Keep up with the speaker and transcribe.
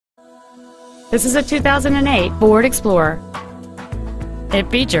This is a 2008 Ford Explorer.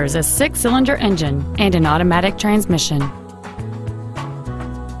 It features a 6-cylinder engine and an automatic transmission.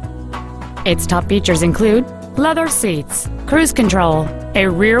 Its top features include leather seats, cruise control, a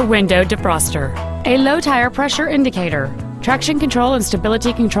rear window defroster, a low tire pressure indicator, traction control and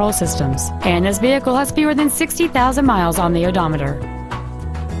stability control systems, and this vehicle has fewer than 60,000 miles on the odometer.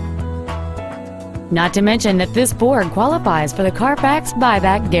 Not to mention that this Ford qualifies for the Carfax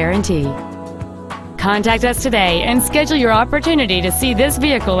buyback guarantee. Contact us today and schedule your opportunity to see this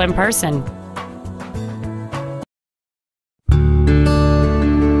vehicle in person.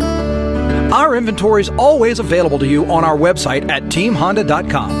 Our inventory is always available to you on our website at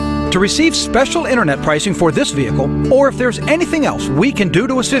teamhonda.com. To receive special internet pricing for this vehicle, or if there's anything else we can do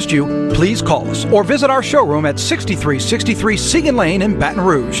to assist you, please call us or visit our showroom at 6363 Siegen Lane in Baton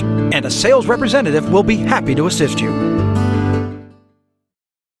Rouge, and a sales representative will be happy to assist you.